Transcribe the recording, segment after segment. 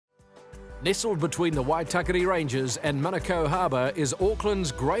Nestled between the Waitakere Ranges and Manakau Harbour is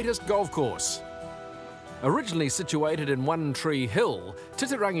Auckland's greatest golf course. Originally situated in One Tree Hill,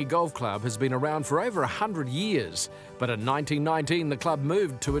 Titirangi Golf Club has been around for over 100 years, but in 1919 the club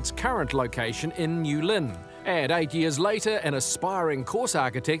moved to its current location in New Lynn. And 8 years later, an aspiring course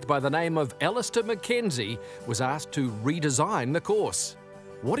architect by the name of Alister MacKenzie was asked to redesign the course.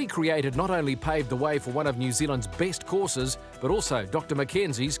 What he created not only paved the way for one of New Zealand's best courses, but also Dr.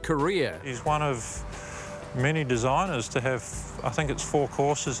 MacKenzie's career. He's one of many designers to have, I think it's 4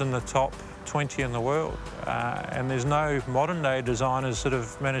 courses in the top 20 in the world. And there's no modern day designers that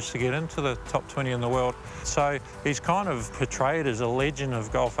have managed to get into the top 20 in the world. So he's kind of portrayed as a legend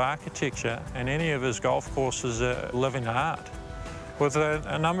of golf architecture, and any of his golf courses are living art. With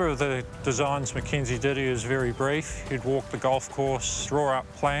a number of the designs MacKenzie did, he was very brief. He'd walk the golf course, draw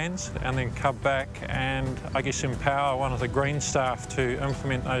up plans, and then come back and, I guess, empower one of the green staff to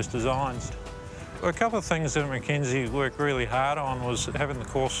implement those designs. A couple of things that MacKenzie worked really hard on was having the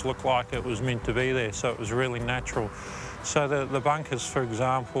course look like it was meant to be there, so it was really natural. So the bunkers, for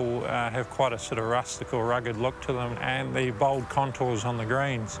example, have quite a sort of rustic or rugged look to them, and the bold contours on the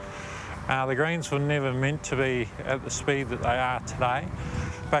greens. The greens were never meant to be at the speed that they are today.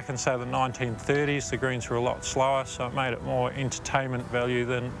 Back in, say, the 1930s, the greens were a lot slower, so it made it more entertainment value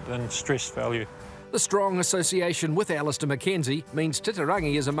than stress value. The strong association with Alister MacKenzie means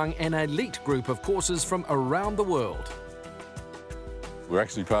Titirangi is among an elite group of courses from around the world. We're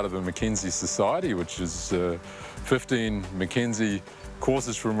actually part of the MacKenzie Society, which is 15 MacKenzie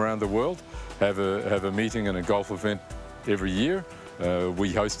courses from around the world have a meeting and a golf event every year.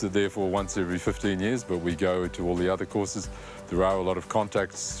 We host it therefore once every 15 years, but we go to all the other courses. There are a lot of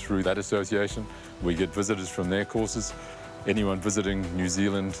contacts through that association. We get visitors from their courses. Anyone visiting New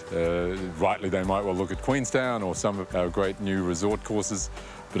Zealand, rightly they might well look at Queenstown or some of our great new resort courses,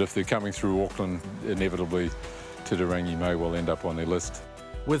 but if they're coming through Auckland, inevitably Titirangi may well end up on their list.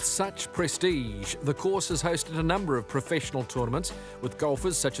 With such prestige, the course has hosted a number of professional tournaments with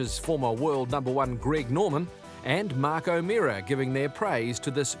golfers such as former world #1 Greg Norman and Mark O'Meara giving their praise to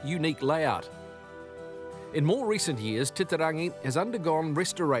this unique layout. In more recent years, Titirangi has undergone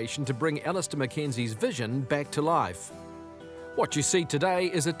restoration to bring Alister MacKenzie's vision back to life. What you see today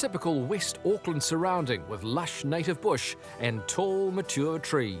is a typical West Auckland surrounding with lush native bush and tall, mature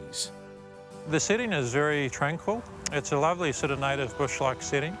trees. The setting is very tranquil. It's a lovely sort of native bush-like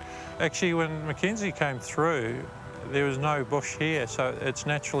setting. Actually, when MacKenzie came through, there was no bush here, so it's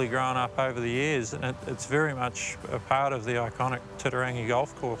naturally grown up over the years, and it's very much a part of the iconic Titirangi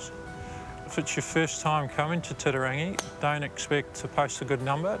golf course. If it's your first time coming to Titirangi, don't expect to post a good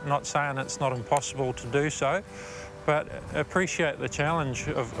number. Not saying it's not impossible to do so, but appreciate the challenge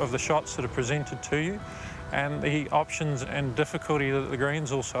of the shots that are presented to you and the options and difficulty that the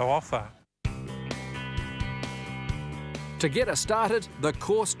greens also offer. To get us started, the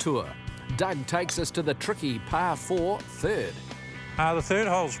course tour. Doug takes us to the tricky par 4 third. The third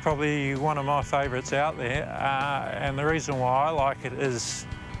hole is probably one of my favourites out there, and the reason why I like it is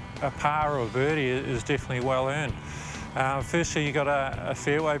a par or a birdie is definitely well earned. Firstly, you've got a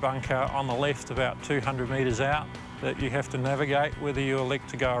fairway bunker on the left about 200 metres out that you have to navigate whether you elect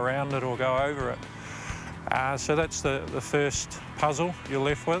to go around it or go over it. So that's the first puzzle you're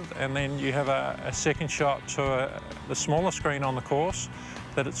left with, and then you have a second shot to the smaller screen on the course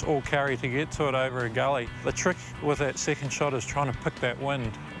that it's all carry to get to it over a gully. The trick with that second shot is trying to pick that wind,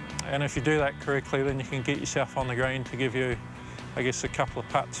 and if you do that correctly, then you can get yourself on the green to give you, I guess, a couple of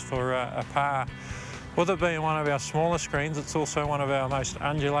putts for a par. With it being one of our smaller screens, it's also one of our most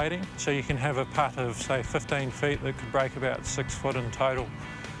undulating, so you can have a putt of, say, 15 feet that could break about 6 foot in total.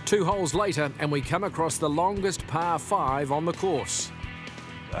 2 holes later, and we come across the longest par 5 on the course.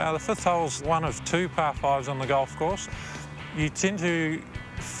 The fifth hole's one of 2 par 5s on the golf course. You tend to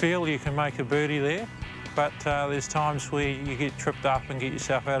feel you can make a birdie there, but there's times where you get tripped up and get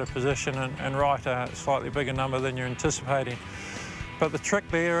yourself out of position and write a slightly bigger number than you're anticipating. But the trick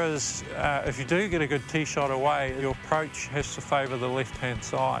there is, if you do get a good tee shot away, your approach has to favour the left-hand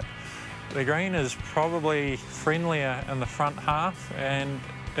side. The green is probably friendlier in the front half, and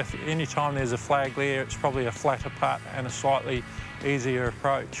if any time there's a flag there, it's probably a flatter putt and a slightly easier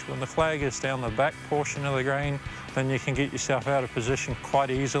approach. When the flag is down the back portion of the green, then you can get yourself out of position quite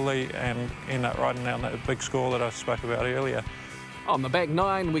easily and end up riding down that big score that I spoke about earlier. On the back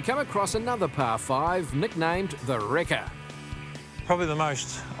 9, we come across another par 5, nicknamed the Wrecker. Probably the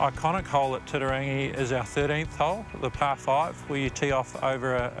most iconic hole at Titirangi is our 13th hole, the par 5, where you tee off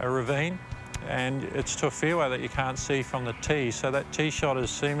over a ravine, and it's to a fairway that you can't see from the tee, so that tee shot is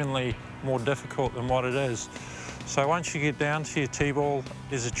seemingly more difficult than what it is. So once you get down to your tee ball,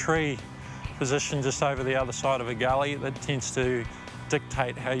 there's a tree positioned just over the other side of a gully that tends to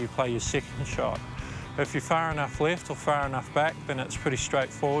dictate how you play your second shot. If you're far enough left or far enough back, then it's pretty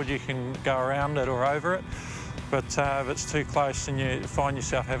straightforward. You can go around it or over it. But if it's too close, then you find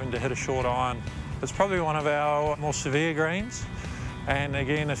yourself having to hit a short iron. It's probably one of our more severe greens. And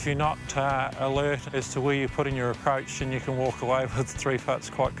again, if you're not alert as to where you're putting your approach, then you can walk away with 3 putts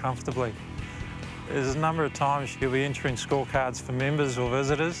quite comfortably. There's a number of times you'll be entering scorecards for members or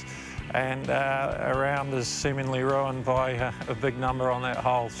visitors, and a round is seemingly ruined by a big number on that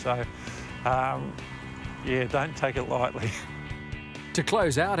hole. So, yeah, don't take it lightly. To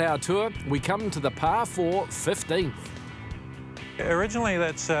close out our tour, we come to the par 4 15th. Originally,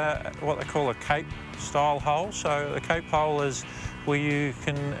 that's what they call a Cape-style hole. So the Cape hole is where you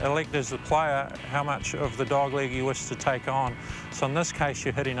can elect as the player how much of the dogleg you wish to take on. So in this case,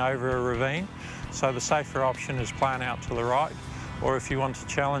 you're hitting over a ravine. So the safer option is playing out to the right. Or if you want to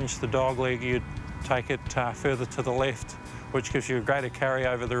challenge the dogleg, you'd take it further to the left, which gives you a greater carry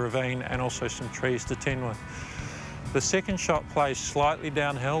over the ravine and also some trees to tend with. The second shot plays slightly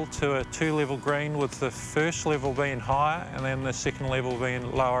downhill to a 2-level green, with the first level being higher and then the second level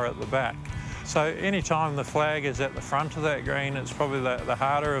being lower at the back. So any time the flag is at the front of that green, it's probably the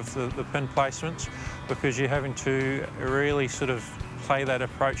harder of the pin placements, because you're having to really sort of play that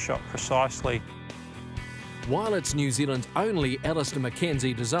approach shot precisely. While it's New Zealand's only Alister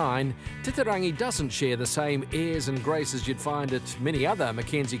MacKenzie design, Titirangi doesn't share the same airs and graces you'd find at many other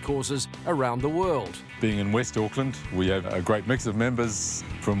MacKenzie courses around the world. Being in West Auckland, we have a great mix of members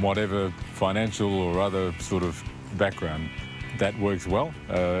from whatever financial or other sort of background. That works well.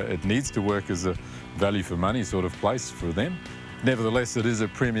 It needs to work as a value for money sort of place for them. Nevertheless, it is a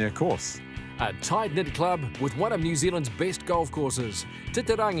premier course. A tight-knit club with one of New Zealand's best golf courses,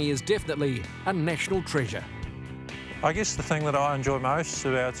 Titirangi is definitely a national treasure. I guess the thing that I enjoy most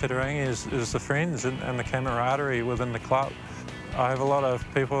about Titirangi is the friends and the camaraderie within the club. I have a lot of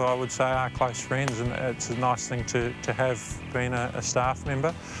people I would say are close friends, and it's a nice thing to have been a staff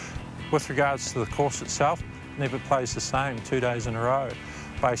member. With regards to the course itself, it never plays the same 2 days in a row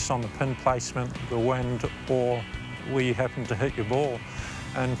based on the pin placement, the wind, or where you happen to hit your ball.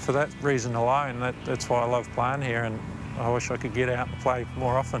 And for that reason alone, that's why I love playing here, and I wish I could get out and play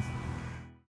more often.